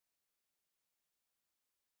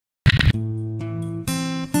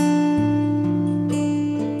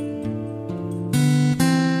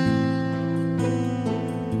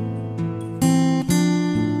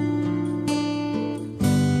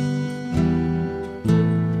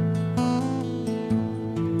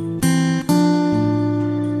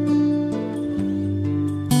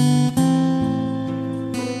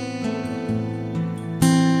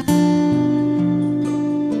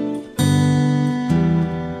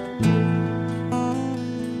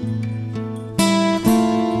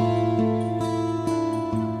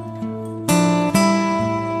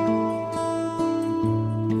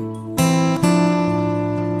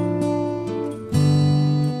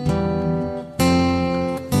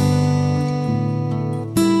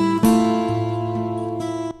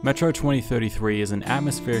Metro 2033 is an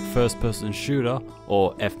atmospheric first-person shooter,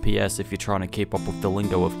 or FPS if you're trying to keep up with the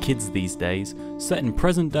lingo of kids these days, set in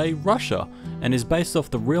present-day Russia, and is based off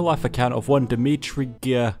the real-life account of one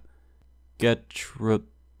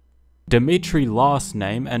Dmitry last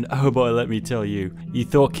name, and oh boy, let me tell you, you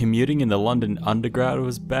thought commuting in the London Underground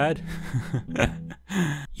was bad?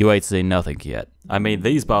 You ain't seen nothing yet. I mean,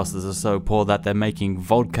 these bastards are so poor that they're making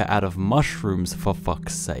vodka out of mushrooms, for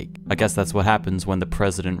fuck's sake. I guess that's what happens when the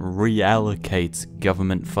president reallocates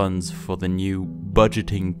government funds for the new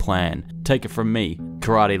budgeting plan. Take it from me,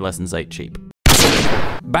 karate lessons ain't cheap.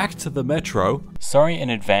 Back to the Metro. Sorry in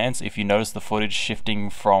advance if you notice the footage shifting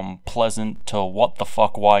from pleasant to what the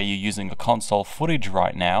fuck, why are you using a console footage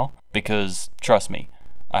right now, because trust me,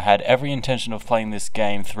 I had every intention of playing this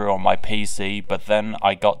game through on my PC, but then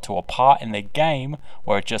I got to a part in the game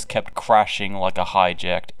where it just kept crashing like a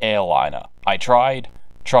hijacked airliner. I tried,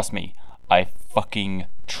 trust me, I fucking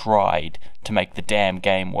tried to make the damn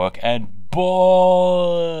game work, and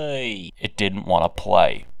boy, it didn't want to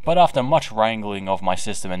play. But after much wrangling of my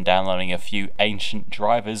system and downloading a few ancient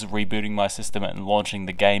drivers, rebooting my system and launching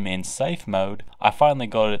the game in safe mode, I finally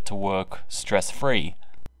got it to work stress-free.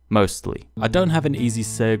 Mostly. I don't have an easy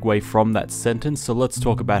segue from that sentence, so let's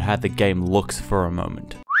talk about how the game looks for a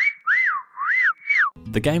moment.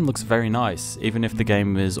 The game looks very nice, even if the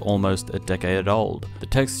game is almost a decade old. The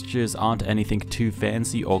textures aren't anything too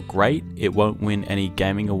fancy or great, it won't win any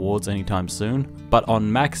gaming awards anytime soon, but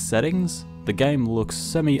on max settings, the game looks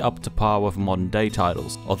semi-up to par with modern day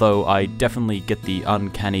titles, although I definitely get the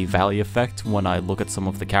uncanny valley effect when I look at some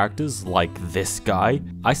of the characters, like this guy.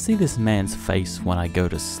 I see this man's face when I go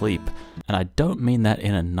to sleep, and I don't mean that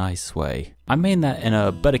in a nice way. I mean that in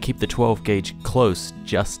a better keep the 12 gauge close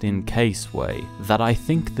just in case way, that I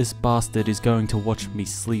think this bastard is going to watch me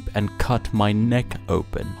sleep and cut my neck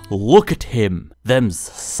open. Look at him! Them's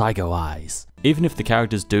psycho eyes. Even if the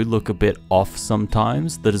characters do look a bit off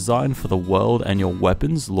sometimes, the design for the world and your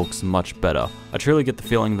weapons looks much better. I truly get the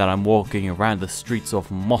feeling that I'm walking around the streets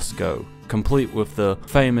of Moscow, complete with the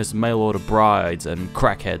famous mail-order brides and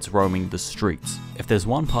crackheads roaming the streets. If there's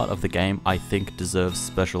one part of the game I think deserves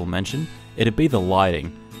special mention, it'd be the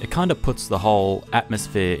lighting. It kinda puts the whole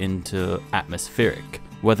atmosphere into atmospheric.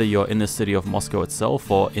 Whether you're in the city of Moscow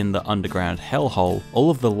itself or in the underground hellhole,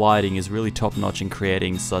 all of the lighting is really top-notch in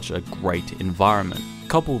creating such a great environment.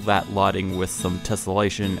 Couple that lighting with some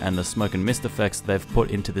tessellation and the smoke and mist effects they've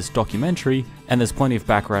put into this documentary, and there's plenty of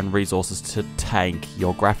background resources to tank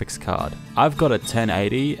your graphics card. I've got a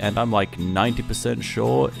 1080 and I'm like 90%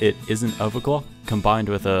 sure it isn't overclocked, combined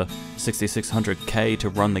with a 6600K to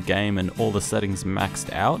run the game and all the settings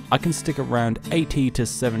maxed out, I can stick around 80 to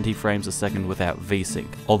 70 frames a second without VSync.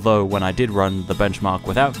 Although when I did run the benchmark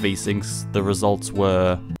without VSyncs, the results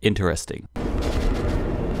were interesting.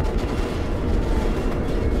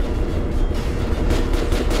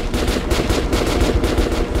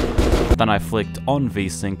 Then I flicked on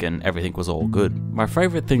VSync and everything was all good. My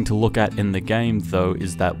favorite thing to look at in the game though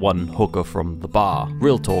is that one hooker from the bar.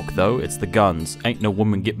 Real talk though, it's the guns. Ain't no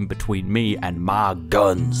woman getting between me and my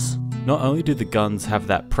guns. Not only do the guns have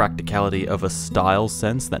that practicality of a style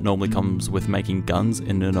sense that normally comes with making guns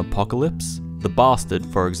in an apocalypse, the Bastard,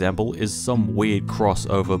 for example, is some weird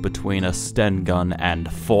crossover between a Sten gun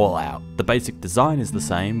and Fallout. The basic design is the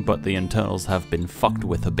same, but the internals have been fucked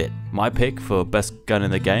with a bit. My pick for best gun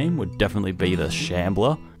in the game would definitely be the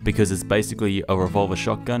Shambler, because it's basically a revolver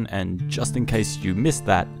shotgun, and just in case you missed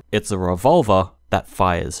that, it's a revolver that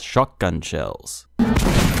fires shotgun shells.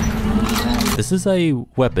 This is a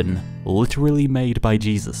weapon literally made by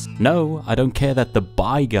Jesus. No, I don't care that the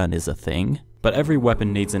buy gun is a thing. But every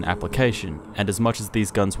weapon needs an application, and as much as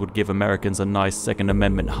these guns would give Americans a nice Second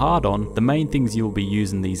Amendment hard-on, the main things you'll be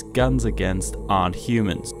using these guns against aren't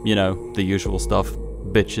humans. You know, the usual stuff.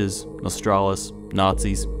 Bitches, Nostralis,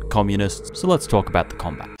 Nazis, communists. So let's talk about the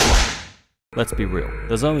combat. Let's be real,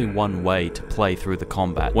 there's only one way to play through the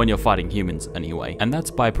combat, when you're fighting humans anyway, and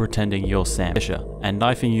that's by pretending you're Sam Fisher, and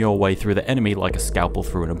knifing your way through the enemy like a scalpel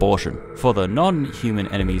through an abortion. For the non-human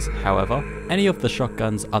enemies, however, any of the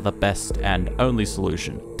shotguns are the best and only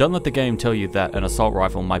solution. Don't let the game tell you that an assault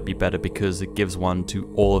rifle might be better because it gives one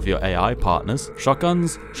to all of your AI partners.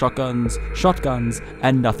 Shotguns, shotguns, shotguns,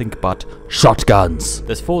 and nothing but shotguns!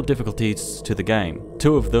 There's 4 difficulties to the game,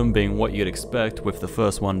 2 of them being what you'd expect, with the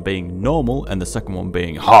first one being normal and the second one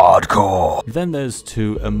being hardcore. Then there's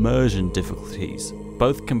 2 immersion difficulties.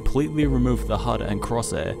 Both completely remove the HUD and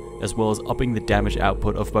crosshair, as well as upping the damage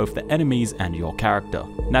output of both the enemies and your character,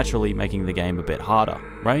 naturally making the game a bit harder.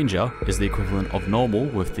 Ranger is the equivalent of normal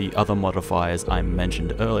with the other modifiers I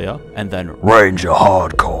mentioned earlier, and then Ranger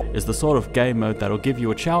Hardcore is the sort of game mode that'll give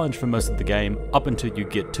you a challenge for most of the game up until you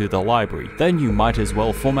get to the library. Then you might as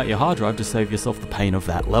well format your hard drive to save yourself the pain of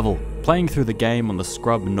that level. Playing through the game on the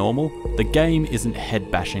scrub normal, the game isn't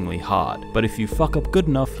head-bashingly hard, but if you fuck up good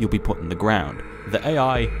enough, you'll be put in the ground. The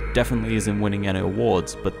AI definitely isn't winning any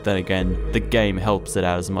awards, but then again, the game helps it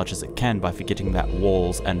out as much as it can by forgetting that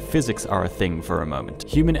walls and physics are a thing for a moment.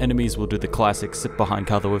 Human enemies will do the classic sit behind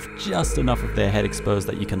cover with just enough of their head exposed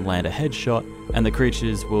that you can land a headshot, and the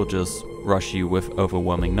creatures will just rush you with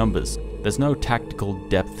overwhelming numbers. There's no tactical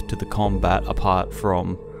depth to the combat apart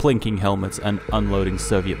from plinking helmets and unloading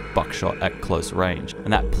Soviet buckshot at close range,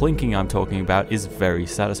 and that plinking I'm talking about is very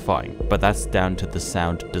satisfying, but that's down to the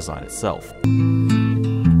sound design itself.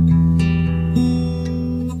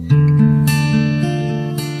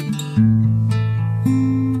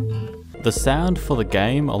 The sound for the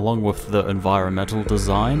game, along with the environmental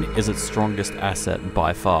design, is its strongest asset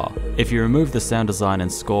by far. If you remove the sound design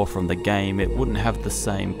and score from the game, it wouldn't have the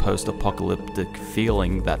same post-apocalyptic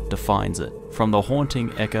feeling that defines it. From the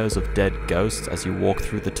haunting echoes of dead ghosts as you walk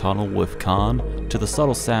through the tunnel with Khan, to the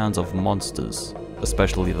subtle sounds of monsters,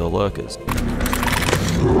 especially the lurkers.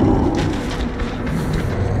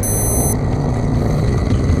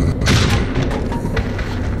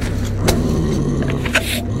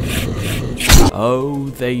 Oh,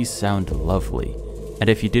 they sound lovely. And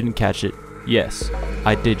if you didn't catch it, yes,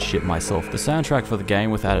 I did shit myself. The soundtrack for the game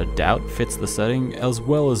without a doubt fits the setting, as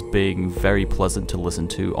well as being very pleasant to listen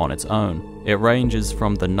to on its own. It ranges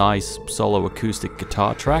from the nice solo acoustic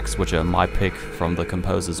guitar tracks, which are my pick from the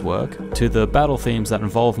composer's work, to the battle themes that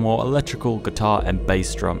involve more electrical guitar and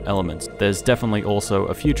bass drum elements. There's definitely also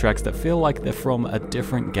a few tracks that feel like they're from a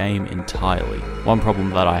different game entirely. One problem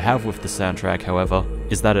that I have with the soundtrack, however,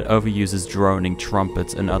 is that it overuses droning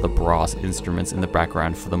trumpets and other brass instruments in the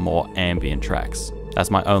background for the more ambient tracks. That's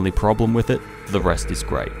my only problem with it, the rest is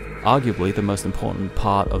great. Arguably the most important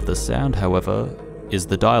part of the sound, however, is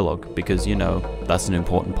the dialogue, because you know, that's an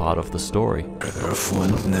important part of the story.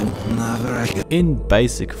 In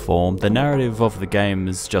basic form, the narrative of the game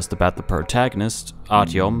is just about the protagonist,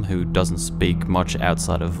 Artyom, who doesn't speak much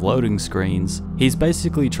outside of loading screens. He's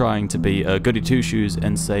basically trying to be a goody two-shoes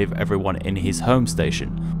and save everyone in his home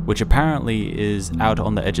station, which apparently is out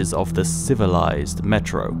on the edges of the civilized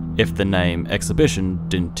metro, if the name Exhibition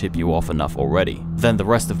didn't tip you off enough already. Then the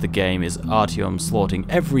rest of the game is Artyom slaughtering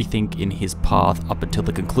everything in his path up until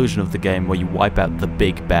the conclusion of the game, where you wipe out the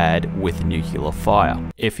big bad with nuclear fire.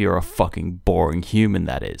 If you're a fucking boring human,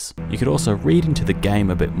 that is. You could also read into the game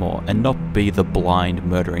a bit more and not be the blind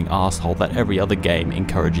murdering asshole that every other game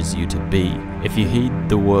encourages you to be. If you heed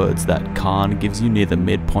the words that Khan gives you near the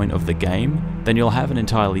midpoint of the game, then you'll have an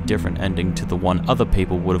entirely different ending to the one other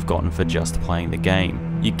people would have gotten for just playing the game.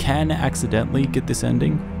 You can accidentally get this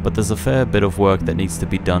ending, but there's a fair bit of work that needs to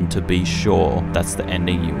be done to be sure that's the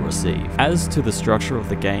ending you receive. As to the structure of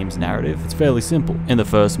the game's narrative, it's fairly simple. In the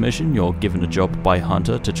first mission, you're given a job by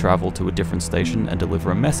Hunter to travel to a different station and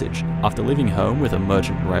deliver a message. After leaving home with a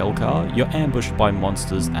merchant rail car, you're ambushed by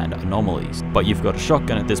monsters and anomalies. But you've got a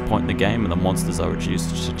shotgun at this point in the game, and the monsters are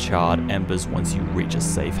reduced to charred embers once you reach a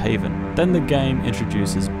safe haven. Then the game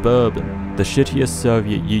introduces Bourbon, the shittiest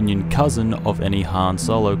Soviet Union cousin of any Han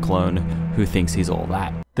Solo clone who thinks he's all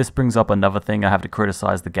that. This brings up another thing I have to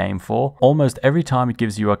criticize the game for. Almost every time it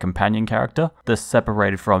gives you a companion character, they're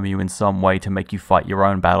separated from you in some way to make you fight your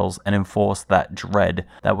own battles and enforce that dread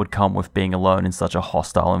that would come with being alone in such a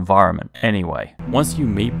hostile environment. Anyway, once you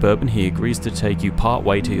meet Bourbon, he agrees to take you part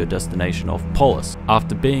way to your destination of Polis.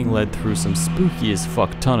 After being led through some spooky as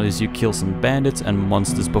fuck tunnels, you kill some bandits and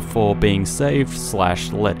monsters before being saved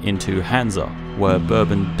 / let into Hansa, where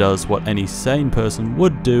Bourbon does what any sane person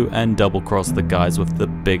would do and double-cross the guys with the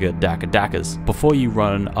bigger dakas before you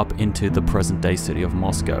run up into the present-day city of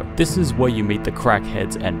Moscow. This is where you meet the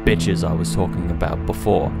crackheads and bitches I was talking about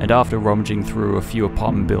before, and after rummaging through a few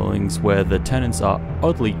apartment buildings where the tenants are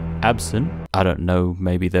oddly absent, I don't know,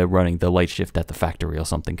 maybe they're running the late shift at the factory or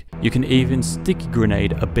something, you can even sticky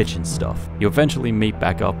grenade a bitch and stuff. You eventually meet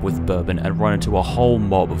back up with Bourbon and run into a whole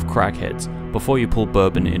mob of crackheads before you pull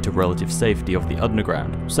Bourbon into relative safety of the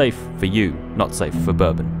underground. Safe for you, not safe for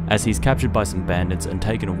Bourbon, as he's captured by some bandits and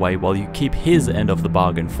taken away while you keep his end of the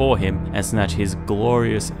bargain for him and snatch his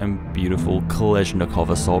glorious and beautiful Kalashnikov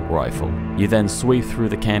assault rifle. You then sweep through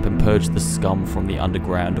the camp and purge the scum from the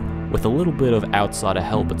underground, with a little bit of outsider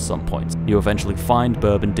help at some points. You eventually find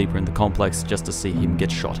Bourbon deeper in the complex just to see him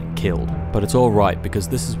get shot and killed. But it's alright, because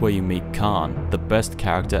this is where you meet Khan, the best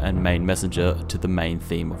character and main messenger to the main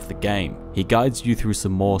theme of the game. He guides you through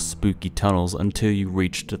some more spooky tunnels until you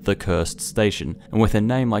reached the Cursed Station, and with a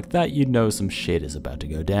name like that you know some shit is about to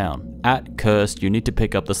go down. At Cursed, you need to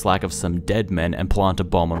pick up the slack of some dead men and plant a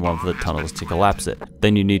bomb on one of the tunnels to collapse it.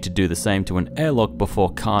 Then you need to do the same to an airlock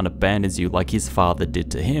before Khan abandons you like his father did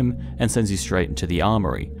to him and sends you straight into the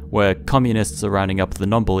armory, where communists are rounding up the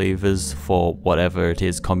non-believers for whatever it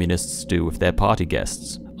is communists do with their party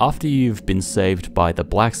guests. After you've been saved by the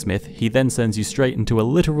blacksmith, he then sends you straight into a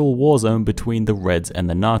literal war zone between the Reds and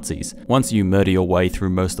the Nazis. Once you murder your way through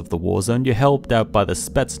most of the war zone, you're helped out by the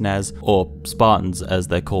Spetsnaz, or Spartans as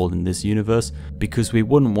they're called in this universe, because we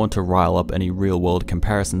wouldn't want to rile up any real-world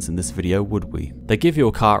comparisons in this video, would we? They give you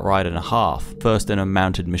a cart ride and a half, first in a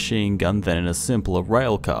mounted machine gun, then in a simpler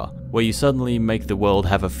rail car, where you suddenly make the world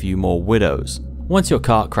have a few more widows. Once your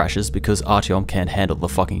cart crashes because Artyom can't handle the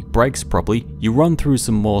fucking brakes properly, you run through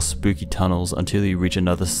some more spooky tunnels until you reach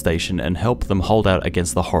another station and help them hold out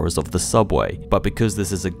against the horrors of the subway. But because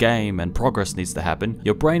this is a game and progress needs to happen,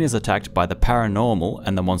 your brain is attacked by the paranormal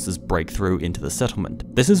and the monsters break through into the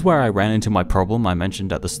settlement. This is where I ran into my problem I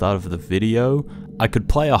mentioned at the start of the video. I could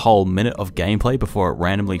play a whole minute of gameplay before it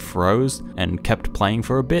randomly froze and kept playing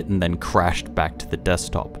for a bit and then crashed back to the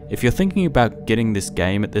desktop. If you're thinking about getting this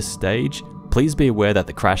game at this stage, please be aware that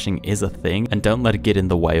the crashing is a thing and don't let it get in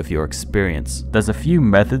the way of your experience. There's a few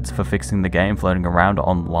methods for fixing the game floating around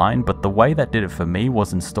online, but the way that did it for me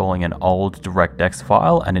was installing an old DirectX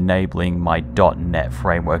file and enabling my .NET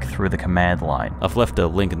framework through the command line. I've left a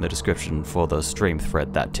link in the description for the stream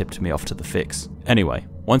thread that tipped me off to the fix. Anyway,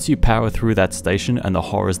 once you power through that station and the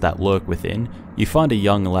horrors that lurk within, you find a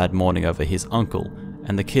young lad mourning over his uncle,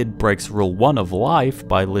 and the kid breaks rule 1 of life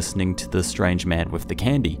by listening to the strange man with the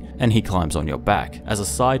candy, and he climbs on your back. As a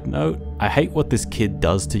side note, I hate what this kid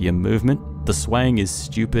does to your movement. The swaying is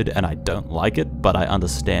stupid and I don't like it, but I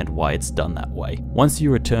understand why it's done that way. Once you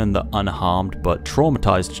return the unharmed but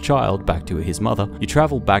traumatized child back to his mother, you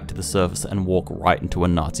travel back to the surface and walk right into a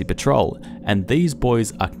Nazi patrol, and these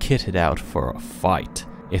boys are kitted out for a fight.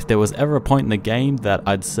 If there was ever a point in the game that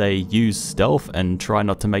I'd say use stealth and try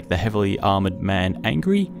not to make the heavily armored man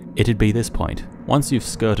angry, it'd be this point. Once you've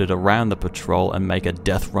skirted around the patrol and make a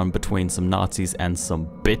death run between some Nazis and some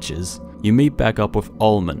bitches, you meet back up with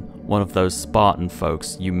Ullman, one of those Spartan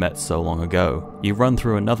folks you met so long ago. You run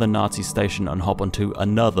through another Nazi station and hop onto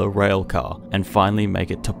another rail car, and finally make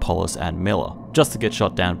it to Polis and Miller, just to get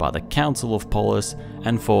shot down by the Council of Polis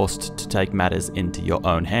and forced to take matters into your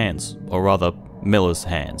own hands, or rather, Miller's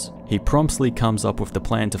hands. He promptly comes up with the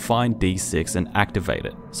plan to find D6 and activate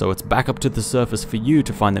it, so it's back up to the surface for you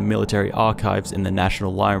to find the military archives in the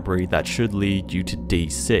National Library that should lead you to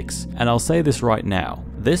D6. And I'll say this right now,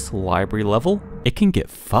 this library level, it can get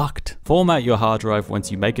fucked. Format your hard drive once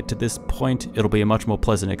you make it to this point, it'll be a much more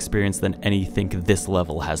pleasant experience than anything this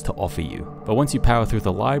level has to offer you. But once you power through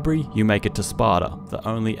the library, you make it to Sparta, the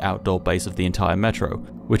only outdoor base of the entire metro,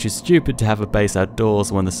 which is stupid to have a base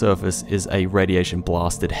outdoors when the surface is a radiation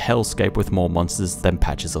blasted hellscape with more monsters than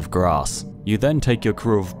patches of grass. You then take your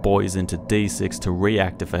crew of boys into D6 to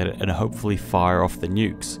reactivate it and hopefully fire off the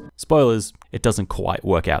nukes. Spoilers, it doesn't quite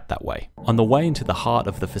work out that way. On the way into the heart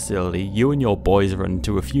of the facility, you and your boys run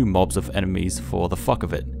into a few mobs of enemies for the fuck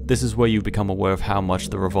of it. This is where you become aware of how much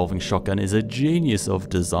the revolving shotgun is a genius of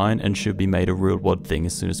design and should be made a real-world thing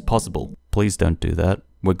as soon as possible. Please don't do that.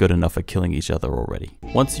 We're good enough at killing each other already.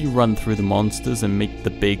 Once you run through the monsters and meet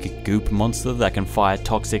the big goop monster that can fire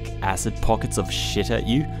toxic acid pockets of shit at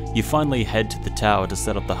you, you finally head to the tower to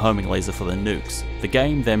set up the homing laser for the nukes. The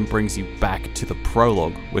game then brings you back to the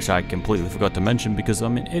prologue, which I completely forgot to mention because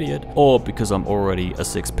I'm an idiot, or because I'm already a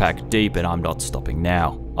 6-pack deep and I'm not stopping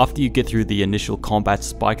now. After you get through the initial combat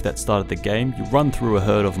spike that started the game, you run through a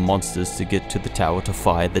herd of monsters to get to the tower to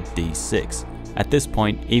fire the D6. At this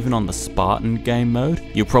point, even on the Spartan game mode,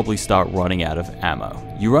 you'll probably start running out of ammo.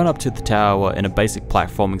 You run up to the tower in a basic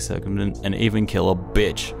platforming segment and even kill a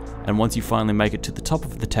bitch. And once you finally make it to the top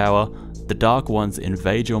of the tower, the Dark Ones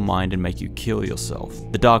invade your mind and make you kill yourself.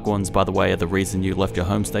 The Dark Ones, by the way, are the reason you left your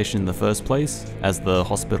home station in the first place, as the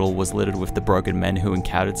hospital was littered with the broken men who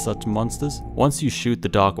encountered such monsters. Once you shoot the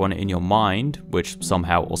Dark One in your mind, which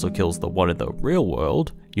somehow also kills the one in the real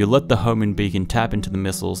world, you let the homing beacon tap into the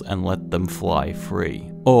missiles and let them fly free.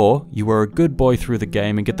 Or, you were a good boy through the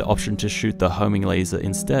game and get the option to shoot the homing laser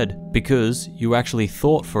instead, because you actually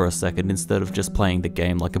thought for a second instead of just playing the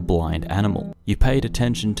game like a blind animal. You paid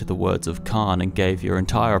attention to the words of Khan and gave your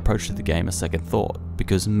entire approach to the game a second thought,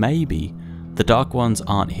 because maybe the The Dark Ones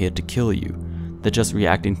aren't here to kill you, they're just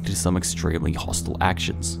reacting to some extremely hostile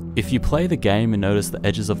actions. If you play the game and notice the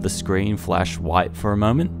edges of the screen flash white for a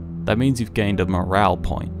moment, that means you've gained a morale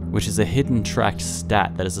point, which is a hidden tracked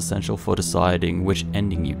stat that is essential for deciding which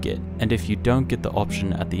ending you get. And if you don't get the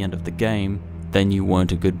option at the end of the game, then you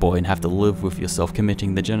weren't a good boy and have to live with yourself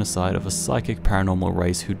committing the genocide of a psychic paranormal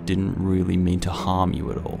race who didn't really mean to harm you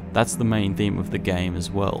at all. That's the main theme of the game as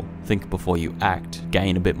well. Think before you act,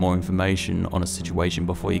 gain a bit more information on a situation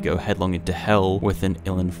before you go headlong into hell with an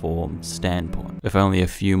ill-informed standpoint. If only a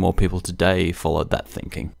few more people today followed that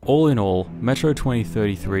thinking. All in all, Metro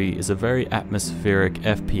 2033 is a very atmospheric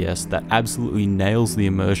FPS that absolutely nails the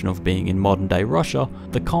immersion of being in modern day Russia.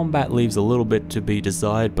 The combat leaves a little bit to be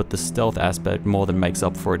desired, but the stealth aspect more than makes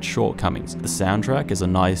up for its shortcomings. The soundtrack is a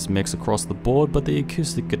nice mix across the board, but the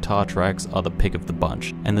acoustic guitar tracks are the pick of the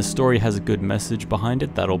bunch. And the story has a good message behind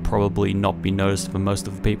it that'll probably not be noticed for most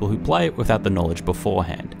of the people who play it without the knowledge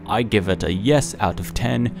beforehand. I give it a yes out of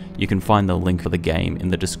 10. You can find the link for the game in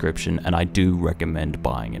the description, and I do recommend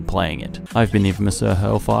buying and playing it. I've been the infamous Sir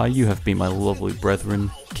Hellfire, you have been my lovely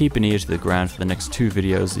brethren. Keep an ear to the ground for the next 2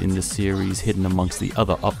 videos in this series hidden amongst the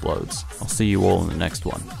other uploads. I'll see you all in the next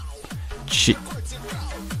one. Shit.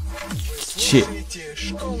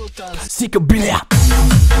 Сика, бля!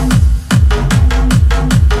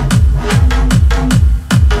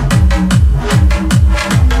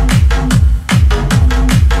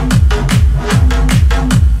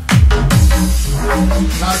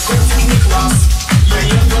 Наркотик не класс.